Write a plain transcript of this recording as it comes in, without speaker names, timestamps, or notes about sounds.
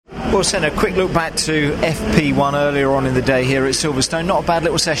Well, Senna, a quick look back to FP1 earlier on in the day here at Silverstone. Not a bad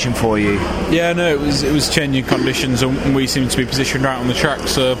little session for you. Yeah, no, it was changing conditions, and we seemed to be positioned right on the track.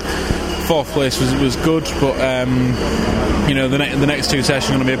 So fourth place was good, but the next two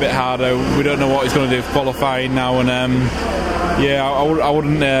sessions are going to be a bit harder. We don't know what he's going to do for qualifying now, and I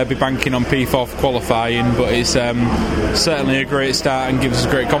wouldn't be banking on P4 for qualifying, but it's certainly a great start and gives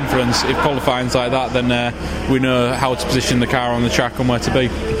us great confidence. If qualifying's like that, then we know how to position the car on the track and where to be.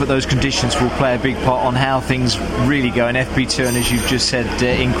 But those conditions will play a big part on how things really go in FP2, and as you've just said,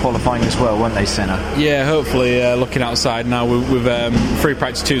 in qualifying as well, won't they, Senna? Yeah, hopefully looking outside now with free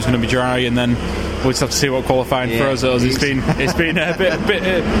practice 2 is going to be dry, and then we'll just have to see what qualifying throws us. It's been a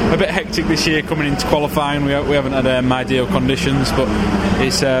bit hectic this year coming into qualifying. We haven't had ideal conditions, but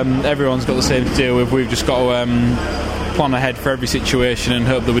it's everyone's got the same to deal with. We've just got to plan ahead for every situation and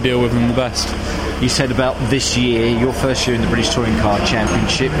hope that we deal with them the best. You said about this year, your first year in the British Touring Car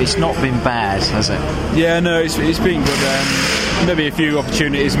Championship, it's not been bad, has it? Yeah, no, it's been good. Maybe a few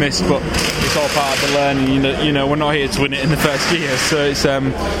opportunities missed, but it's all part of the learning. We're not here to win it in the first year, so it's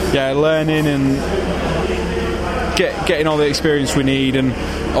learning and getting all the experience we need and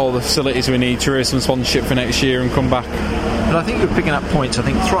all the facilities we need to raise some sponsorship for next year and come back. But I think you're picking up points. I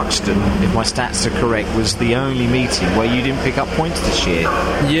think Thruxton, if my stats are correct, was the only meeting where you didn't pick up points this year.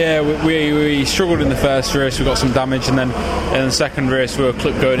 Yeah, we struggled in the first race. We got some damage, and then in the second race we were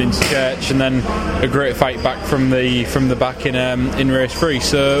clipped going into church, and then a great fight back from the back in race 3.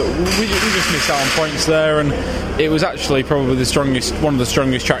 So we just missed out on points there, and it was actually probably one of the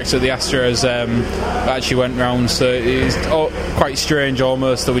strongest tracks that the Astras actually went round. So it was quite strange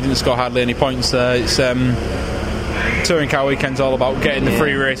almost that we didn't score hardly any points there. It's Touring Car Weekend's all about getting the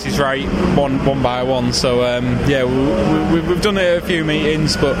free races right, one by one. So we've done it at a few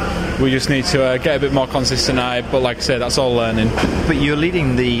meetings, but we just need to get a bit more consistent at it. But like I said, that's all learning. But you're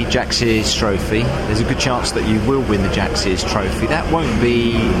leading the Jack Sears Trophy. There's a good chance that you will win the Jack Sears Trophy. That won't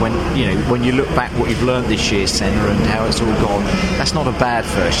be when you look back what you've learned this year, Senna, and how it's all gone. That's not a bad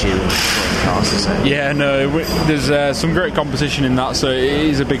first year in the touring cars, is it? Yeah, no. There's some great competition in that, so it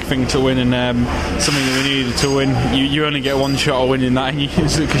is a big thing to win, and something that we needed to win. You only get one shot of winning that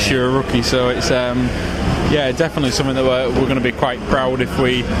because you're a rookie, so it's definitely something that we're going to be quite proud if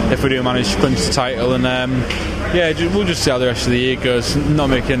we do manage to clinch the title, and we'll just see how the rest of the year goes. Not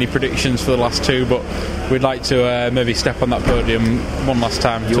making any predictions for the last two, but we'd like to maybe step on that podium one last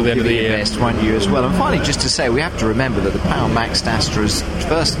time till the end of the year. You'll best, won't you, as well? And finally, just to say, we have to remember that the Power Maxed Astra's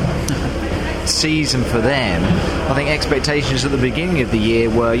first season for them, I think expectations at the beginning of the year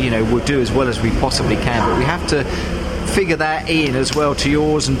were, we'll do as well as we possibly can, but we have to figure that in as well to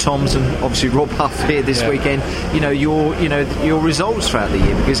yours and Tom's and obviously Rob Huff here this weekend. Your results throughout the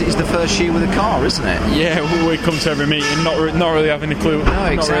year, because it's the first year with a car, isn't it? Yeah, we come to every meeting not really having a clue. No,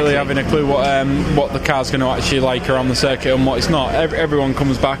 exactly. Not really having a clue what the car's going to actually like around the circuit and what it's not. Everyone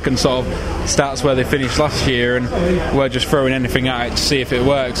comes back and sort of starts where they finished last year, and we're just throwing anything at it to see if it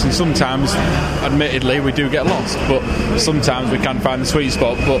works. And sometimes, admittedly, we do get lost, but sometimes we can find the sweet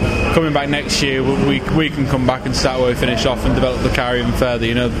spot. But coming back next year, we can come back and start where we finish off and develop the car even further.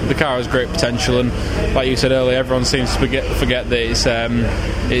 The car has great potential, and like you said earlier, everyone seems to forget that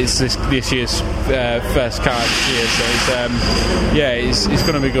it's this year's first car this year, so it's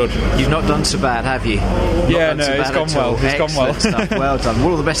going to be good. You've not done so bad, have you? It's gone well. It's gone well. Stuff. Well done.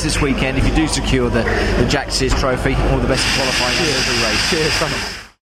 All the best this weekend if you do secure the Jack Sears Trophy. All the best in qualifying and every race. Cheers, thanks.